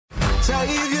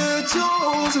Save your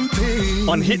tools and pee.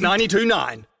 On Hit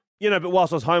 92.9. You know, but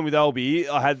whilst I was home with Albie,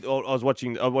 I was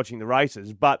watching the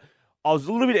races, but I was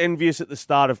a little bit envious at the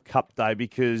start of Cup Day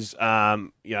because,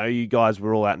 you guys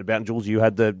were all out and about. And Jules, you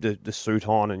had the suit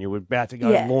on and you were about to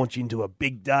go and launch into a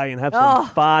big day and have some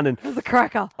fun. And it was a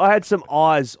cracker. I had some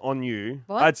eyes on you.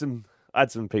 What? I had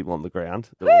some people on the ground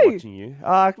that were watching you.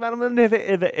 Man, I'm gonna never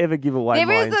ever give away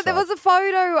my insight. There was a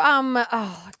photo.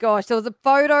 There was a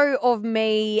photo of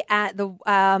me at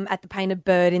the Painted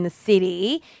Bird in the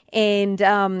city, and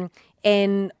it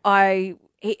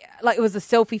was a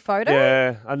selfie photo.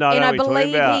 Yeah, I know. And I what you're talking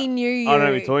believe about. he knew you. I know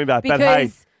what you're talking about. But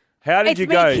hey, how did you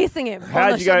go? It's me kissing him.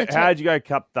 How'd you go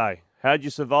Cup Day? How'd you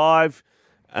survive?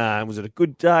 Was it a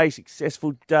good day,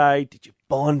 successful day? Did you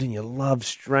bond and your love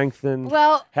strengthen?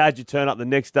 Well, how'd you turn up the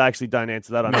next day? Actually, don't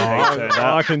answer that. I know how you turned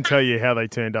up. I can tell you how they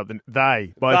turned up. Both of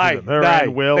them. Her they.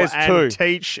 and Will There's and two.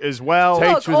 Teach as well.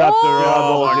 Teach was up to her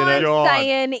eyeballs in it. All I'm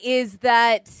saying is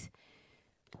that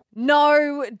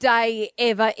no day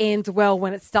ever ends well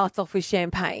when it starts off with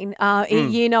champagne.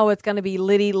 You know it's going to be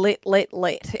litty,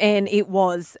 lit, and it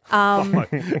was. How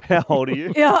old are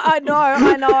you? Yeah, I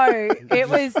know. It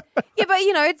was, but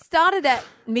it started at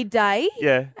midday.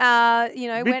 Yeah.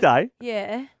 Midday?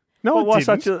 Yeah. No, Why it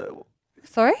didn't. such a...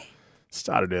 Sorry?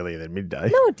 Started earlier than midday.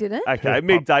 No, it didn't. Okay,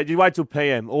 midday. Did you wait till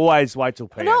PM? Always wait till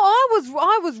PM. No,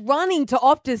 I was running to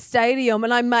Optus Stadium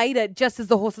and I made it just as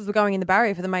the horses were going in the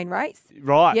barrier for the main race.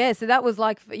 Right. Yeah, so that was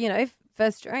like,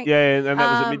 first drink. Yeah, and that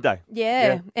was at midday.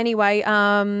 Yeah. Anyway,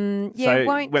 So it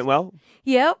went well?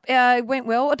 Yeah, it went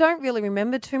well. I don't really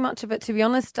remember too much of it, to be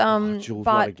honest. Jules,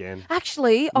 but not again.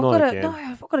 Actually, I've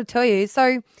got to tell you.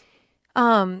 So,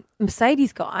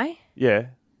 Mercedes guy. Yeah.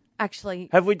 Actually,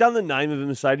 have we done the name of the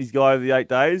Mercedes guy over the 8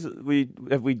 days?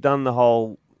 Have we done the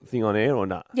whole thing on air or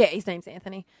not? Yeah, his name's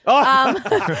Anthony. Oh.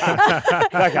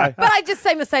 Okay. But I just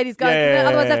say Mercedes guy,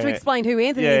 otherwise I have to explain who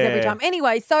Anthony is every time.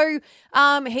 Anyway, so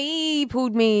he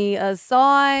pulled me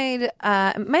aside,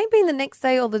 maybe the next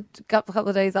day or the couple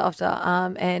of days after,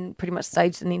 and pretty much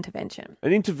staged an intervention.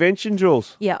 An intervention,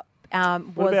 Jules? Yeah.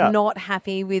 Was not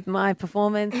happy with my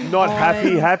performance. Not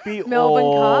happy, Melbourne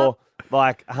or Cup.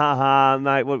 Like,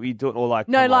 mate, what were you doing? Or like,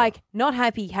 no, like not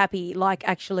happy, like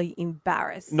actually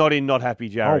embarrassed. Not happy,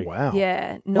 Jerry. Oh, wow.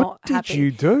 Yeah, not happy. What did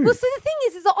you do? Well, so the thing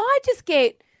is I just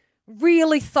get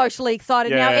really socially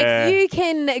excited now. You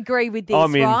can agree with this,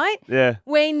 right? Yeah.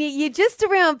 When you're just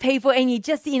around people and you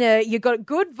just, you've got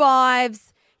good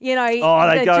vibes,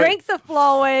 the drinks are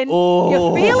flowing,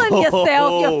 you're feeling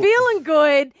yourself, you're feeling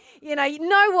good.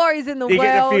 No worries in the world. You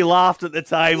get a few laughs at the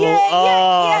table.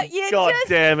 Yeah, God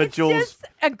damn it, Jules. It's just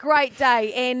a great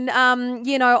day. And,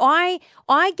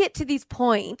 I get to this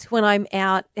point when I'm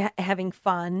out having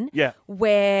fun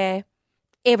where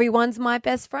everyone's my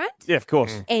best friend. Yeah, of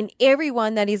course. And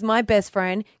everyone that is my best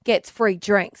friend gets free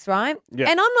drinks, right?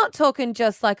 Yeah. And I'm not talking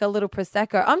just like a little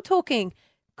Prosecco. I'm talking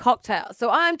cocktails.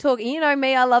 So I'm talking,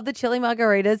 me, I love the chili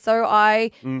margaritas. So I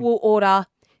will order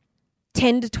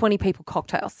 10 to 20 people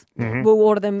cocktails. Mm-hmm. We'll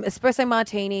order them espresso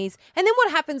martinis. And then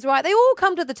what happens, right? They all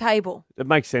come to the table. It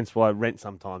makes sense why rent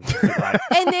sometimes is great.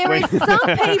 And there is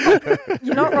some people,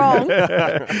 you're not wrong.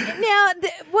 Now,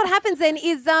 what happens then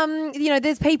is,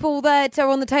 there's people that are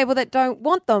on the table that don't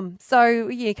want them. So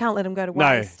you can't let them go to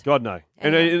waste. No, God, no.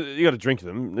 Anyway. And you got to drink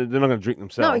them. They're not going to drink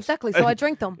themselves. No, exactly. So I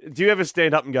drink them. Do you ever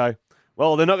stand up and go,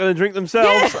 well, they're not going to drink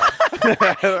themselves?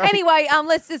 Yeah. Anyway,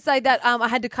 let's just say that I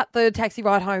had to cut the taxi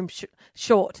ride home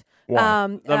short. Why?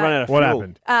 They run out of what fuel.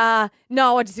 happened?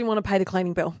 No, I just didn't want to pay the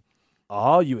cleaning bill.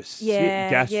 Oh, you were sick. Yeah,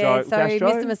 Gastro. So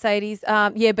Mr. Mercedes,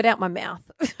 but out my mouth.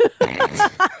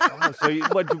 So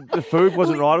the food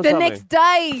wasn't right or the something? next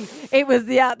day, it was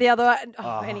the other.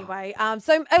 Anyway,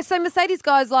 so Mercedes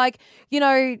guys, like,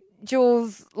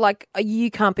 Jules, like,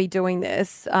 you can't be doing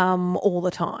this all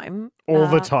the time. All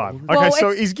the time. Okay, well,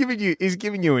 so he's giving you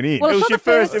an in. Well, It was your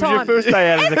first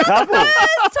day out as a couple.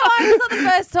 It's not the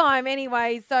first time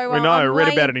anyway. So We know, I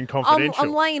read about it in Confidential.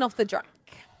 I'm laying off the drunk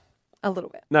a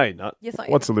little bit. No, you're not. Yes, I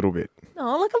am. What's a little bit?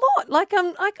 No, like a lot. Like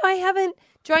I haven't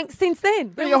drank since then.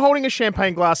 But you're holding a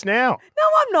champagne glass now. No,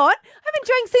 I'm not. I haven't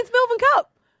drank since Melbourne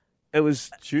Cup. It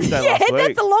was Tuesday last week.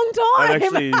 That's a long time. It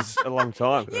actually is a long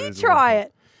time. You try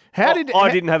it. I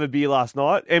didn't have a beer last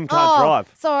night. Em can't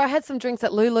drive. So I had some drinks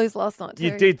at Lulu's last night too.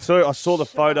 You did too. I saw the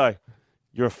photo.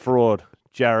 You're a fraud,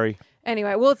 Jerry.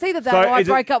 Anyway, well, it's either that or I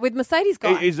break up with Mercedes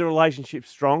guy. Is the relationship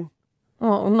strong?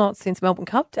 Oh, not since Melbourne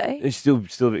Cup Day. It's still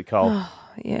a bit cold.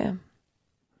 Yeah.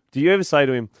 Do you ever say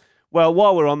to him, well,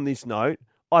 while we're on this note,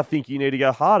 I think you need to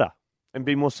go harder and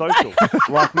be more social,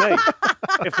 like me,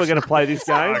 if we're going to play this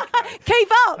game? Keep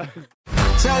up.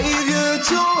 Save your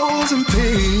tools and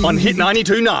pee. On Hit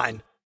 92.9.